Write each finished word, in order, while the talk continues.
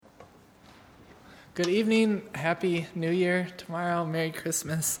Good evening. Happy New Year tomorrow. Merry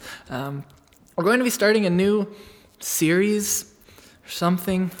Christmas. We're going to be starting a new series or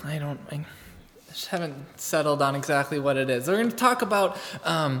something. I just haven't settled on exactly what it is. We're going to talk about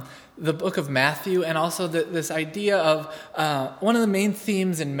the book of Matthew, and also this idea of one of the main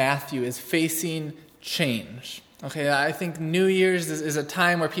themes in Matthew is facing change. Okay, I think New Year's is a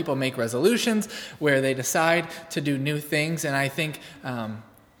time where people make resolutions, where they decide to do new things, and I think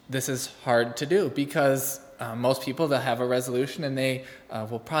this is hard to do because most people that have a resolution and they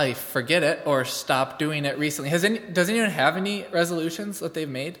will probably forget it or stop doing it recently. Does anyone have any resolutions that they've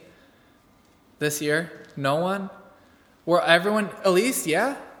made this year? No one? Or everyone? Elise,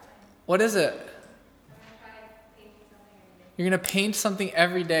 yeah? What is it? You're going to paint something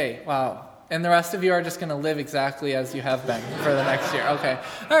every day. Wow. And the rest of you are just going to live exactly as you have been for the next year. Okay.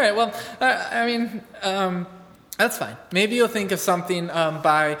 All right. Well, that's fine. Maybe you'll think of something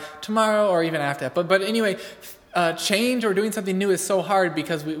by tomorrow or even after that. But anyway, change or doing something new is so hard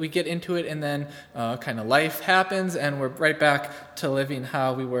because we get into it and then kind of life happens and we're right back to living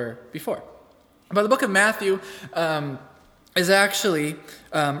how we were before. But the book of Matthew is actually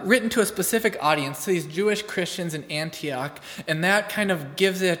written to a specific audience, to these Jewish Christians in Antioch, and that kind of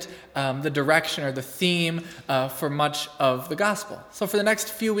gives it the direction or the theme for much of the gospel. So for the next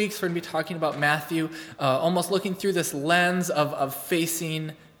few weeks, we're going to be talking about Matthew, almost looking through this lens of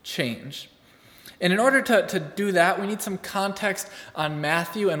facing change. And in order to do that, we need some context on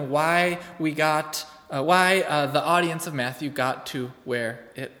Matthew and why the audience of Matthew got to where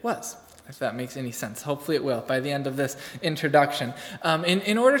it was. If that makes any sense. Hopefully it will by the end of this introduction.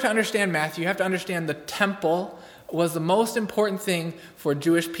 In order to understand Matthew, you have to understand the temple was the most important thing for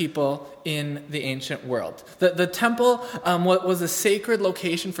Jewish people in the ancient world. The temple was a sacred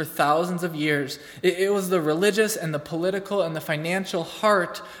location for thousands of years. It was the religious and the political and the financial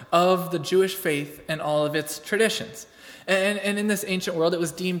heart of the Jewish faith and all of its traditions. And in this ancient world, it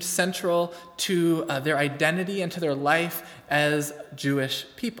was deemed central to their identity and to their life as Jewish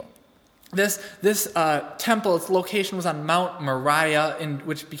people. This temple, its location was on Mount Moriah,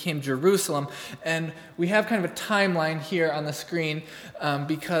 which became Jerusalem. And we have kind of a timeline here on the screen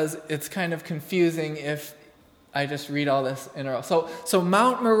because it's kind of confusing if I just read all this in a row. So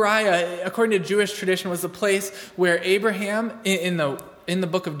Mount Moriah, according to Jewish tradition, was the place where Abraham, in the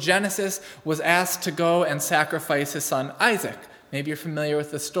book of Genesis, was asked to go and sacrifice his son Isaac. Maybe you're familiar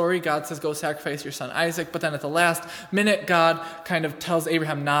with the story. God says, go sacrifice your son Isaac. But then at the last minute, God kind of tells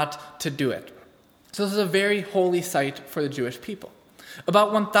Abraham not to do it. So this is a very holy site for the Jewish people.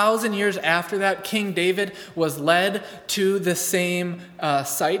 About 1,000 years after that, King David was led to the same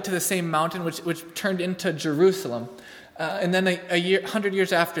site, to the same mountain, which turned into Jerusalem. And then 100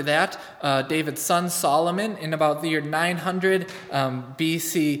 years after that, David's son Solomon, in about the year 900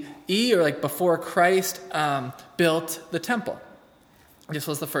 BCE, or like before Christ, built the temple. This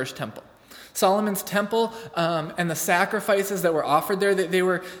was the first temple. Solomon's temple and the sacrifices that were offered there,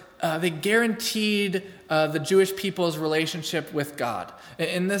 they guaranteed the Jewish people's relationship with God.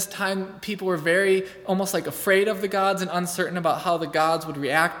 In this time, people were very almost like afraid of the gods and uncertain about how the gods would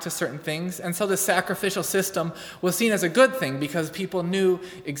react to certain things. And so the sacrificial system was seen as a good thing because people knew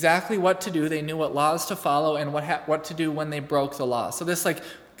exactly what to do. They knew what laws to follow and what to do when they broke the law. So this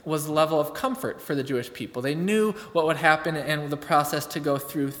was the level of comfort for the Jewish people. They knew what would happen and the process to go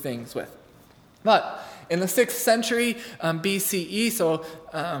through things with. But in the 6th century BCE, so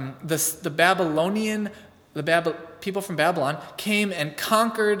the people from Babylon came and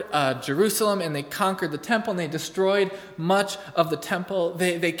conquered Jerusalem, and they conquered the temple, and they destroyed much of the temple.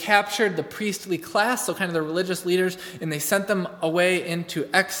 They captured the priestly class, so kind of the religious leaders, and they sent them away into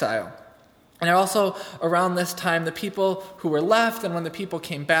exile. And also around this time, the people who were left, and when the people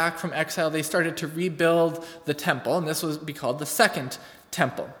came back from exile, they started to rebuild the temple, and this would be called the Second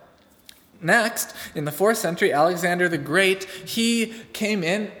Temple. Next, in the 4th century, Alexander the Great, he came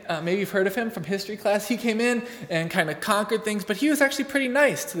in, maybe you've heard of him from history class, he came in and kind of conquered things, but he was actually pretty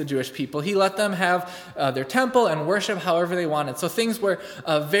nice to the Jewish people. He let them have their temple and worship however they wanted. So things were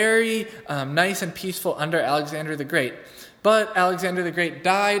very nice and peaceful under Alexander the Great. But Alexander the Great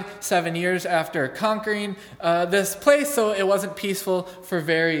died 7 years after conquering this place, so it wasn't peaceful for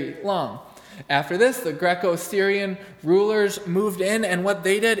very long. After this, the Greco-Syrian rulers moved in, and what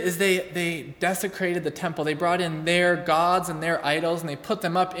they did is they desecrated the temple. They brought in their gods and their idols, and they put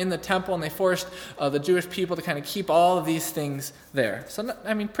them up in the temple, and they forced the Jewish people to kind of keep all of these things there. So,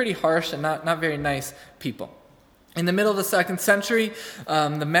 pretty harsh and not very nice people. In the middle of the 2nd century,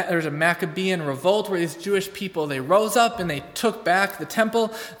 there's a Maccabean revolt where these Jewish people, they rose up and they took back the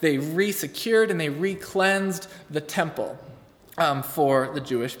temple, they re-secured and they re-cleansed the temple. for the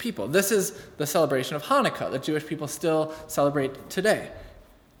Jewish people. This is the celebration of Hanukkah. The Jewish people still celebrate today.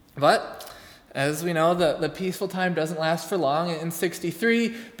 But as we know, the peaceful time doesn't last for long. In 63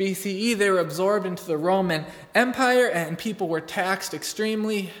 BCE, they were absorbed into the Roman Empire, and people were taxed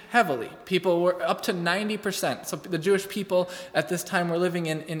extremely heavily. People were up to 90%. So the Jewish people at this time were living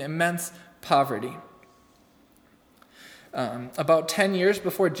in immense poverty. About 10 years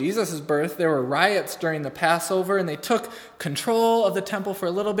before Jesus' birth, there were riots during the Passover, and they took control of the temple for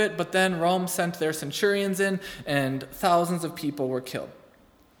a little bit, but then Rome sent their centurions in, and thousands of people were killed.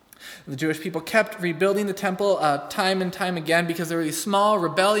 The Jewish people kept rebuilding the temple time and time again because there were these small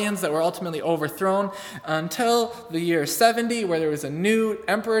rebellions that were ultimately overthrown until the year 70, where there was a new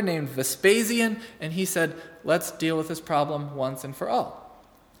emperor named Vespasian, and he said, let's deal with this problem once and for all.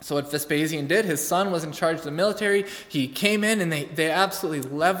 So what Vespasian did, his son was in charge of the military. He came in and they absolutely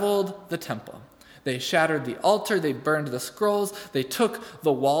leveled the temple. They shattered the altar, they burned the scrolls, they took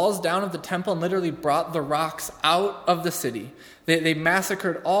the walls down of the temple and literally brought the rocks out of the city. They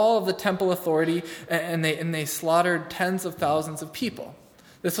massacred all of the temple authority, and they slaughtered tens of thousands of people.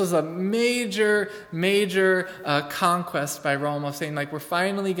 This was a major conquest by Rome of saying, like, we're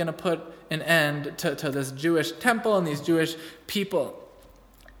finally going to put an end to this Jewish temple and these Jewish people.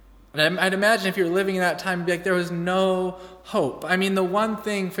 And I'd imagine if you were living in that time, it'd be like there was no hope. I mean, the one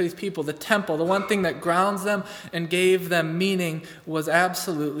thing for these people, the temple, the one thing that grounds them and gave them meaning was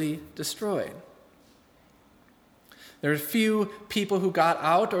absolutely destroyed. There were few people who got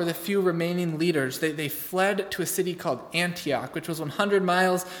out, or the few remaining leaders. They fled to a city called Antioch, which was 100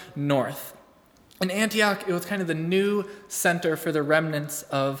 miles north. In Antioch, it was kind of the new center for the remnants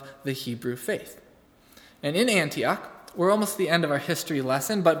of the Hebrew faith. And in Antioch, we're almost at the end of our history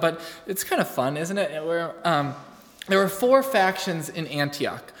lesson, but it's kind of fun, isn't it? There were 4 factions in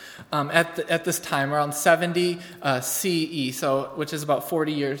Antioch at this time, around 70 CE, which is about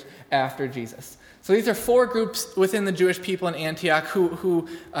 40 years after Jesus. So these are 4 groups within the Jewish people in Antioch who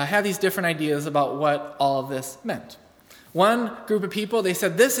had these different ideas about what all of this meant. One group of people, they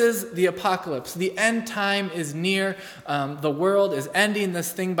said, this is the apocalypse. The end time is near. The world is ending.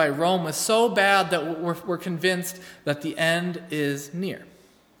 This thing by Rome was so bad that we're convinced that the end is near.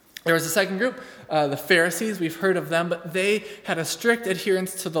 There was a second group, the Pharisees. We've heard of them, but they had a strict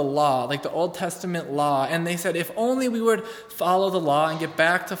adherence to the law, like the Old Testament law. And they said, if only we would follow the law and get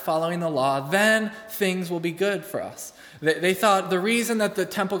back to following the law, then things will be good for us. They thought the reason that the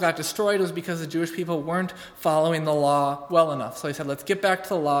temple got destroyed was because the Jewish people weren't following the law well enough. So they said, let's get back to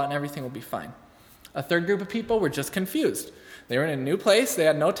the law and everything will be fine. A third group of people were just confused. They were in a new place. They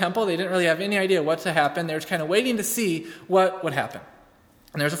had no temple. They didn't really have any idea what to happen. They were just kind of waiting to see what would happen.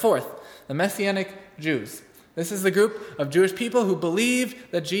 And there's a fourth, the Messianic Jews. This is the group of Jewish people who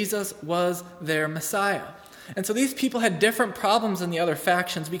believed that Jesus was their Messiah. And so these people had different problems than the other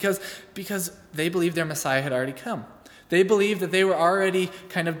factions because they believed their Messiah had already come. They believed that they were already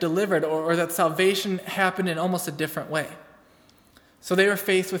kind of delivered, or that salvation happened in almost a different way. So they were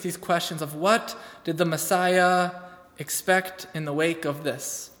faced with these questions of, what did the Messiah expect in the wake of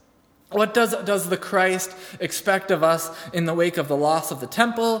this? What does the Christ expect of us in the wake of the loss of the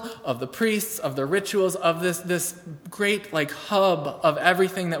temple, of the priests, of the rituals, of this great hub of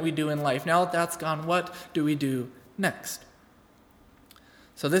everything that we do in life? Now that that's gone, what do we do next?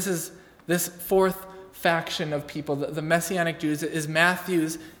 So this fourth faction of people, the Messianic Jews, is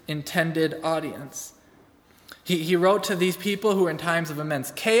Matthew's intended audience. He wrote to these people who were in times of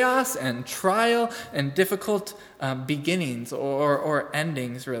immense chaos and trial and difficult beginnings or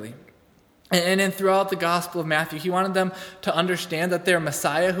endings, really. And then throughout the Gospel of Matthew, he wanted them to understand that their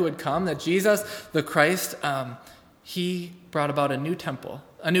Messiah who had come, that Jesus, the Christ, he brought about a new temple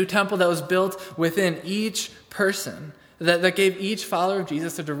that was built within each person, that gave each follower of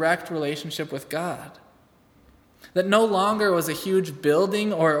Jesus a direct relationship with God. That no longer was a huge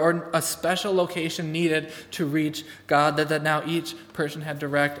building or a special location needed to reach God, that now each person had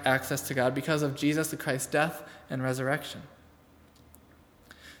direct access to God because of Jesus the Christ's death and resurrection.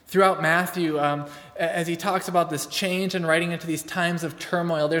 Throughout Matthew, as he talks about this change and writing into these times of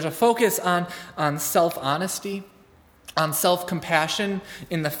turmoil, there's a focus on self-honesty, on self-compassion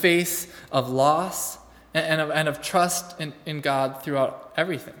in the face of loss, and of trust in God throughout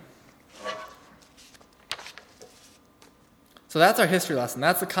everything. So that's our history lesson.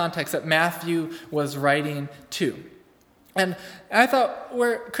 That's the context that Matthew was writing to. And I thought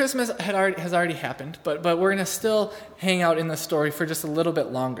Christmas has already happened, but we're going to still hang out in the story for just a little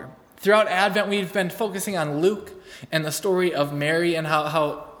bit longer. Throughout Advent, we've been focusing on Luke and the story of Mary and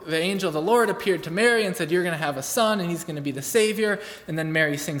how the angel of the Lord appeared to Mary and said, you're going to have a son and he's going to be the Savior. And then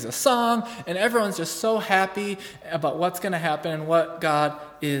Mary sings a song and everyone's just so happy about what's going to happen and what God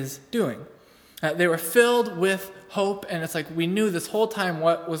is doing. They were filled with hope, and it's like we knew this whole time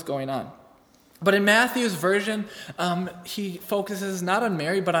what was going on. But in Matthew's version, he focuses not on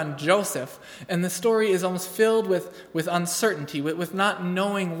Mary, but on Joseph. And the story is almost filled with uncertainty, with not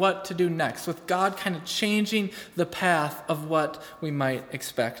knowing what to do next, with God kind of changing the path of what we might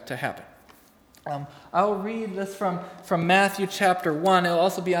expect to happen. I'll read this from Matthew chapter 1. It'll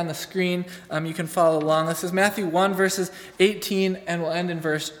also be on the screen. You can follow along. This is Matthew 1, verses 18, and we'll end in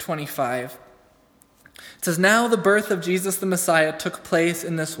verse 25. It says, "Now the birth of Jesus the Messiah took place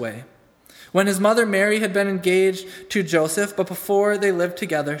in this way. When his mother Mary had been engaged to Joseph, but before they lived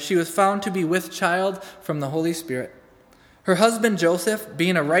together, she was found to be with child from the Holy Spirit. Her husband Joseph,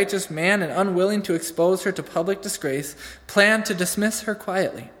 being a righteous man and unwilling to expose her to public disgrace, planned to dismiss her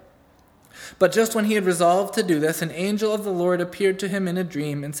quietly. But just when he had resolved to do this, an angel of the Lord appeared to him in a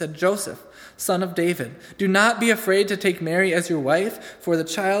dream and said, 'Joseph, son of David, do not be afraid to take Mary as your wife, for the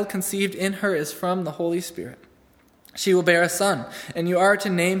child conceived in her is from the Holy Spirit. She will bear a son, and you are to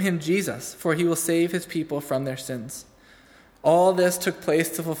name him Jesus, for he will save his people from their sins.' All this took place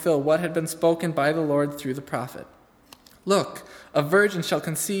to fulfill what had been spoken by the Lord through the prophet. 'Look, a virgin shall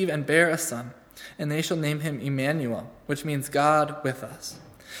conceive and bear a son, and they shall name him Emmanuel,' which means God with us.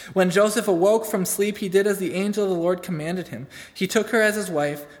 When Joseph awoke from sleep, he did as the angel of the Lord commanded him. He took her as his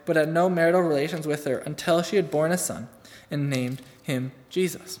wife, but had no marital relations with her until she had borne a son, and named him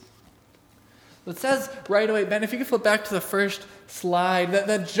Jesus." It says right away, Ben, if you could flip back to the first slide,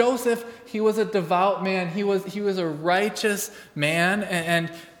 that Joseph, he was a devout man. He was a righteous man,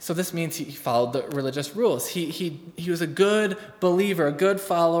 and so this means he followed the religious rules. He was a good believer, a good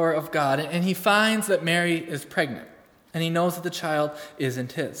follower of God, and he finds that Mary is pregnant, and he knows that the child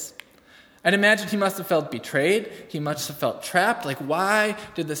isn't his. I'd imagine he must have felt betrayed. He must have felt trapped. Like, why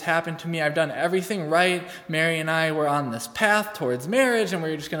did this happen to me? I've done everything right. Mary and I were on this path towards marriage, and we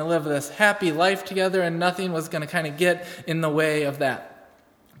were just going to live this happy life together, and nothing was going to kind of get in the way of that.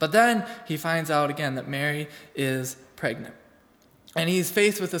 But then he finds out again that Mary is pregnant. And he's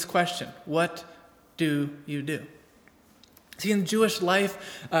faced with this question: what do you do? See, in Jewish life,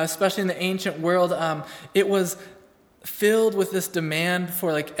 especially in the ancient world, it was filled with this demand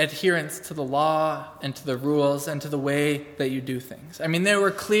for adherence to the law and to the rules and to the way that you do things. I mean, there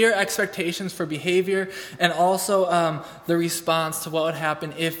were clear expectations for behavior and also the response to what would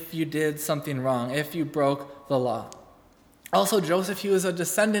happen if you did something wrong, if you broke the law. Also, Joseph, he was a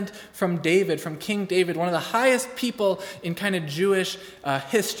descendant from David, from King David, one of the highest people in kind of Jewish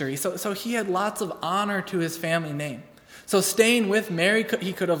history. So he had lots of honor to his family name. So staying with Mary,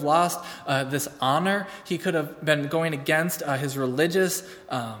 he could have lost this honor. He could have been going against his religious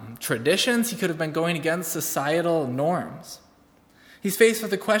traditions. He could have been going against societal norms. He's faced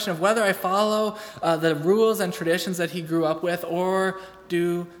with the question of whether I follow the rules and traditions that he grew up with or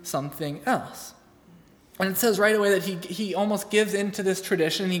do something else. And it says right away that he almost gives into this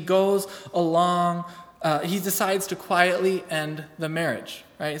tradition. He goes along, he decides to quietly end the marriage.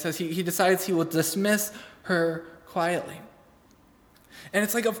 Right? It says he decides he will dismiss her quietly. And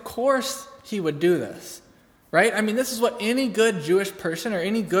it's like, of course he would do this, right? I mean, this is what any good Jewish person or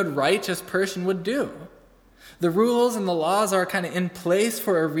any good righteous person would do. The rules and the laws are kind of in place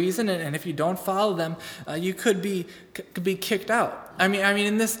for a reason, and if you don't follow them, you could be kicked out. I mean,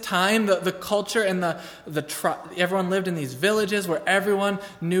 in this time, the culture and everyone lived in these villages where everyone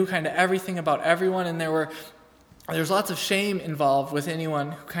knew kind of everything about everyone, and there's lots of shame involved with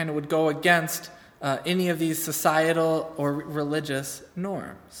anyone who kind of would go against any of these societal or religious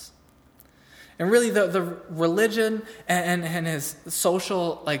norms. And really the religion and his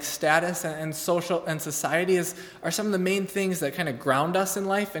social status and social and society are some of the main things that kind of ground us in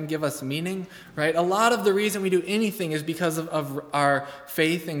life and give us meaning, right? A lot of the reason we do anything is because of our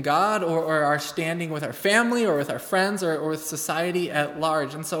faith in God or our standing with our family or with our friends or with society at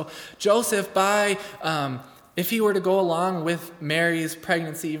large. And so Joseph, if he were to go along with Mary's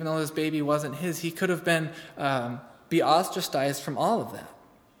pregnancy, even though this baby wasn't his, he could have been be ostracized from all of that.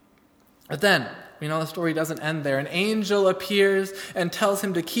 But then, we know the story doesn't end there. An angel appears and tells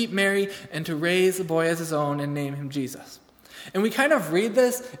him to keep Mary and to raise the boy as his own and name him Jesus. And we kind of read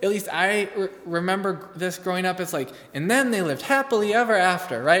this, at least I remember this growing up, it's like, and then they lived happily ever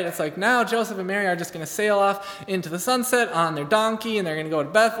after, right? It's like now Joseph and Mary are just going to sail off into the sunset on their donkey, and they're going to go to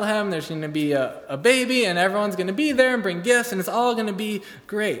Bethlehem, there's going to be a baby, and everyone's going to be there and bring gifts, and it's all going to be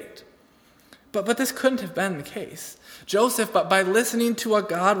great. But this couldn't have been the case. Joseph, but by listening to what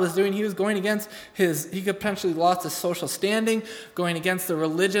God was doing, he was going against he could potentially lost his social standing, going against the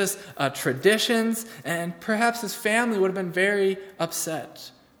religious traditions, and perhaps his family would have been very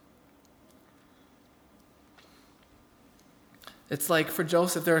upset. It's like for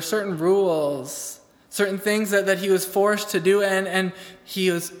Joseph, there are certain rules, certain things that he was forced to do, and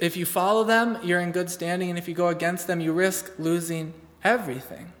if you follow them, you're in good standing, and if you go against them, you risk losing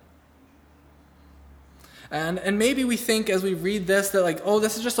everything. And maybe we think as we read this that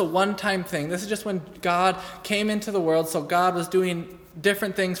this is just a one-time thing. This is just when God came into the world, so God was doing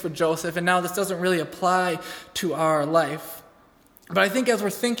different things for Joseph, and now this doesn't really apply to our life. But I think as we're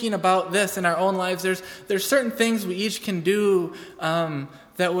thinking about this in our own lives, there's certain things we each can do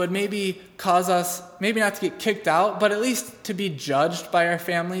that would maybe cause us, maybe not to get kicked out, but at least to be judged by our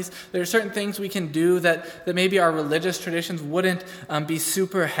families. There are certain things we can do that maybe our religious traditions wouldn't be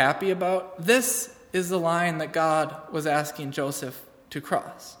super happy about. This is the line that God was asking Joseph to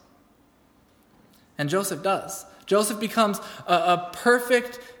cross. And Joseph does. Joseph becomes a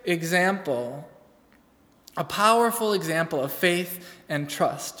perfect example, a powerful example of faith and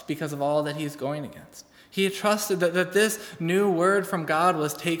trust because of all that he's going against. He trusted that this new word from God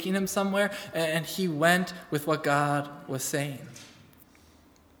was taking him somewhere, and he went with what God was saying.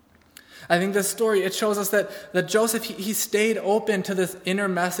 I think this story, it shows us that Joseph, he stayed open to this inner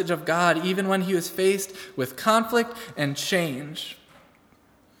message of God even when he was faced with conflict and change.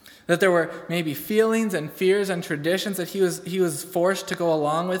 That there were maybe feelings and fears and traditions that he was forced to go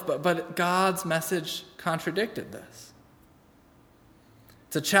along with, but God's message contradicted this.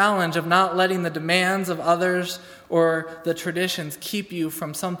 It's a challenge of not letting the demands of others or the traditions keep you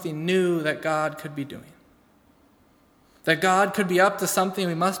from something new that God could be doing. That God could be up to something,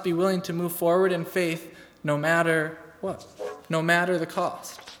 we must be willing to move forward in faith no matter what, no matter the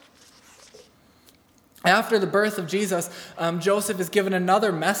cost. After the birth of Jesus, Joseph is given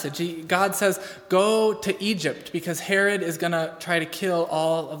another message. God says, go to Egypt because Herod is going to try to kill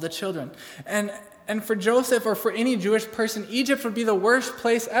all of the children. And for Joseph or for any Jewish person, Egypt would be the worst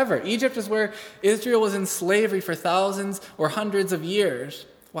place ever. Egypt is where Israel was in slavery for thousands or hundreds of years.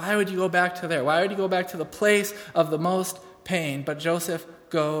 Why would you go back to there? Why would you go back to the place of the most pain? But Joseph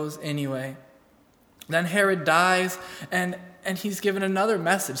goes anyway. Then Herod dies, and he's given another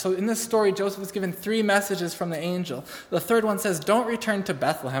message. So in this story, Joseph is given 3 messages from the angel. The third one says, don't return to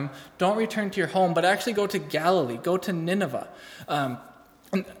Bethlehem, don't return to your home, but actually go to Galilee, go to Nineveh.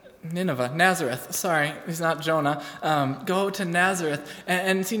 Nazareth. Sorry, he's not Jonah. Go to Nazareth.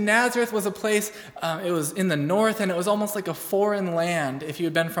 And see, Nazareth was a place, it was in the north, and it was almost like a foreign land if you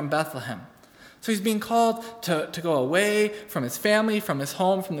had been from Bethlehem. So he's being called to go away from his family, from his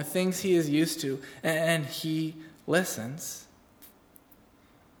home, from the things he is used to, and he listens.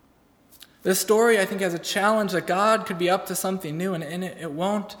 This story, I think, has a challenge that God could be up to something new, and it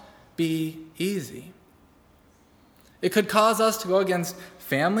won't be easy. It could cause us to go against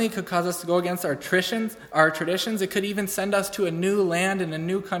family. It could cause us to go against our traditions. It could even send us to a new land and a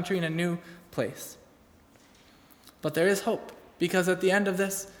new country and a new place. But there is hope, because at the end of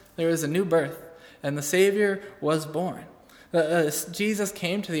this, there is a new birth, and the Savior was born. Jesus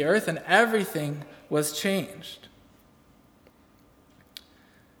came to the earth, and everything was changed.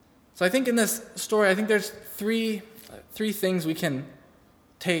 So I think in this story, there's three things we can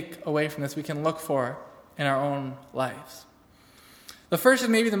take away from this, we can look for in our own lives. The first is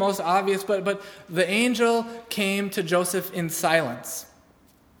maybe the most obvious, but the angel came to Joseph in silence.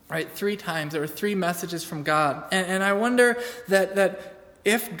 Right? 3 times. There were 3 messages from God. And I wonder that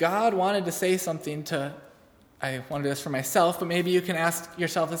if God wanted to say something I want to do this for myself, but maybe you can ask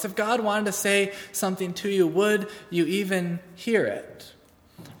yourself this. If God wanted to say something to you, would you even hear it?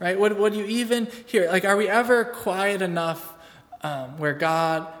 Right? Would you even hear it? Are we ever quiet enough where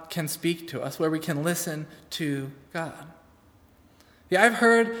God can speak to us, where we can listen to God? Yeah, I've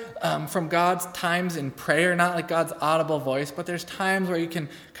heard from God's times in prayer, not like God's audible voice, but there's times where you can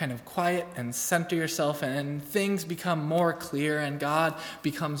kind of quiet and center yourself and things become more clear and God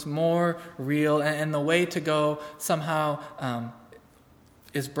becomes more real and the way to go somehow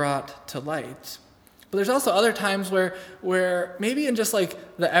is brought to light. But there's also other times where maybe in just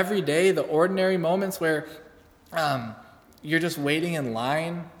like the everyday, the ordinary moments where you're just waiting in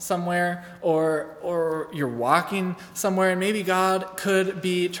line somewhere or you're walking somewhere and maybe God could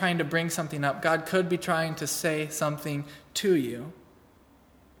be trying to bring something up. God could be trying to say something to you.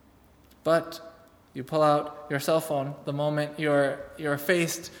 But You pull out your cell phone the moment you're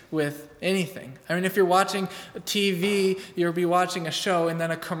faced with anything. I mean, if you're watching TV, you'll be watching a show, and then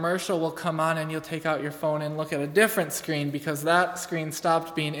a commercial will come on, and you'll take out your phone and look at a different screen because that screen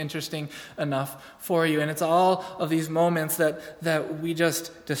stopped being interesting enough for you. And it's all of these moments that we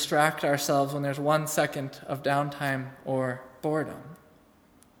just distract ourselves when there's 1 second of downtime or boredom.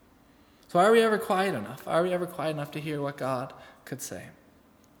 So are we ever quiet enough? Are we ever quiet enough to hear what God could say?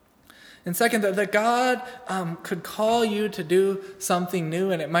 And second, that God could call you to do something new,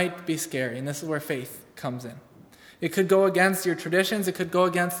 and it might be scary. And this is where faith comes in. It could go against your traditions. It could go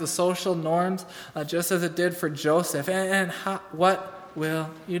against the social norms, just as it did for Joseph. And what will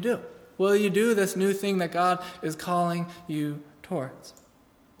you do? Will you do this new thing that God is calling you towards?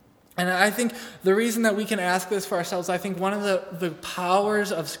 And I think the reason that we can ask this for ourselves, I think one of the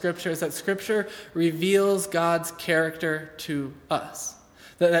powers of Scripture is that Scripture reveals God's character to us.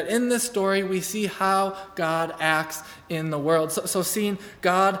 That in this story, we see how God acts in the world. So seeing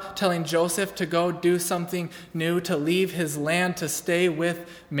God telling Joseph to go do something new, to leave his land, to stay with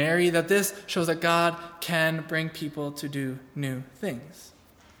Mary, that this shows that God can bring people to do new things.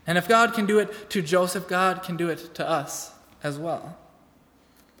 And if God can do it to Joseph, God can do it to us as well.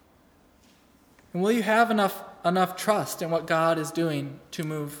 And will you have enough trust in what God is doing to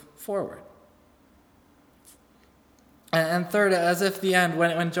move forward? And third, as if the end,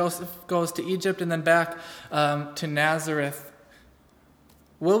 when Joseph goes to Egypt and then back to Nazareth,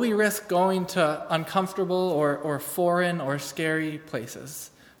 will we risk going to uncomfortable or foreign or scary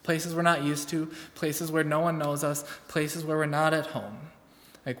places? Places we're not used to, places where no one knows us, places where we're not at home.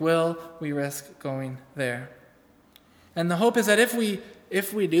 Like, will we risk going there? And the hope is that if we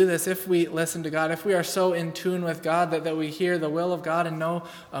do this, if we listen to God, if we are so in tune with God that we hear the will of God and know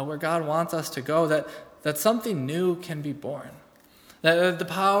where God wants us to go, that something new can be born. That the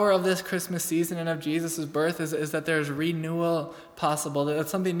power of this Christmas season and of Jesus' birth is that there's renewal possible, that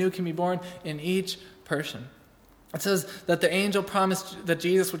something new can be born in each person. It says that the angel promised that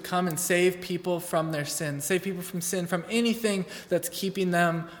Jesus would come and save people from their sins, save people from sin, from anything that's keeping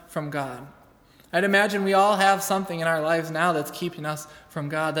them from God. I'd imagine we all have something in our lives now that's keeping us from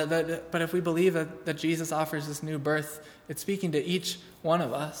God, but if we believe that Jesus offers this new birth, it's speaking to each one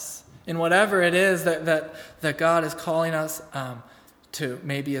of us. In whatever it is that God is calling us to,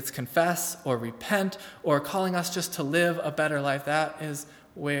 maybe it's confess or repent or calling us just to live a better life, that is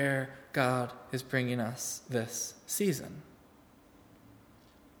where God is bringing us this season.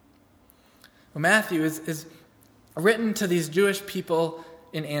 Well, Matthew is written to these Jewish people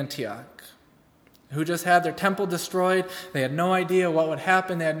in Antioch who just had their temple destroyed. They had no idea what would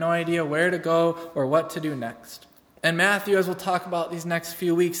happen. They had no idea where to go or what to do next. And Matthew, as we'll talk about these next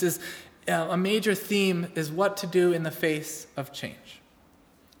few weeks, is a major theme is what to do in the face of change.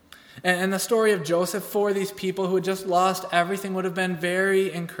 And the story of Joseph for these people who had just lost everything would have been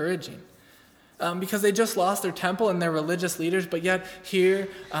very encouraging. Because they just lost their temple and their religious leaders, but yet here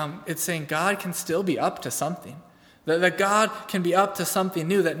it's saying God can still be up to something. That God can be up to something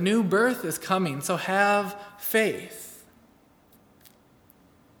new, that new birth is coming, so have faith.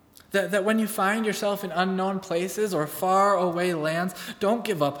 That when you find yourself in unknown places or far away lands, don't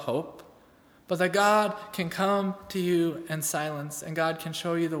give up hope, but that God can come to you in silence and God can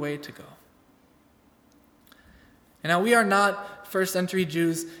show you the way to go. And now we are not first century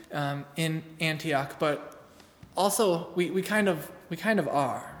Jews in Antioch, but also we kind of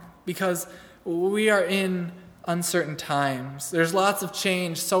are, because we are in uncertain times. There's lots of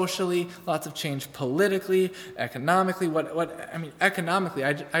change socially, lots of change politically, economically. Economically,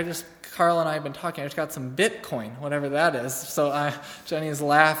 Carl and I have been talking. I just got some Bitcoin, whatever that is. So Jenny is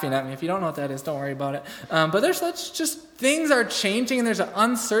laughing at me. If you don't know what that is, don't worry about it. But things are changing, and there's an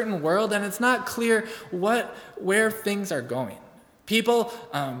uncertain world, and it's not clear where things are going. People,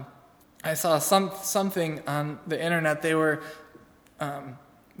 I saw something on the internet. They were.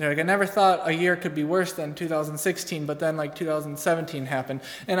 They're like, I never thought a year could be worse than 2016, but then 2017 happened.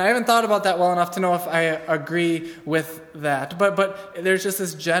 And I haven't thought about that well enough to know if I agree with that. But there's just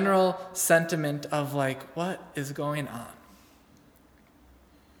this general sentiment of what is going on?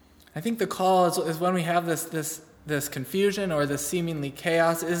 I think the call is when we have this confusion or this seemingly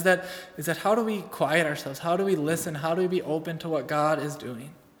chaos, is that how do we quiet ourselves? How do we listen? How do we be open to what God is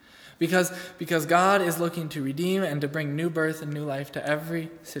doing? Because God is looking to redeem and to bring new birth and new life to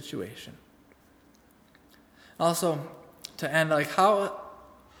every situation. Also, to end, how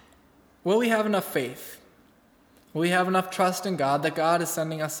will we have enough faith? Will we have enough trust in God that God is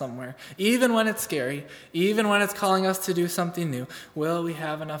sending us somewhere? Even when it's scary, even when it's calling us to do something new, will we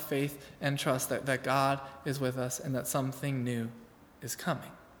have enough faith and trust that God is with us and that something new is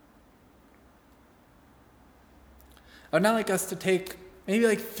coming? I would now like us to take maybe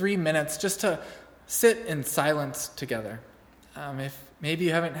like 3 minutes just to sit in silence together. If maybe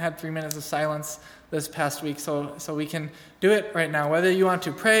you haven't had 3 minutes of silence this past week, so we can do it right now. Whether you want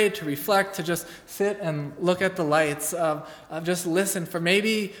to pray, to reflect, to just sit and look at the lights, just listen for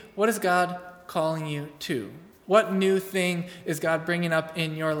maybe what is God calling you to? What new thing is God bringing up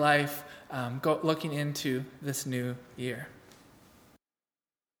in your life looking into this new year?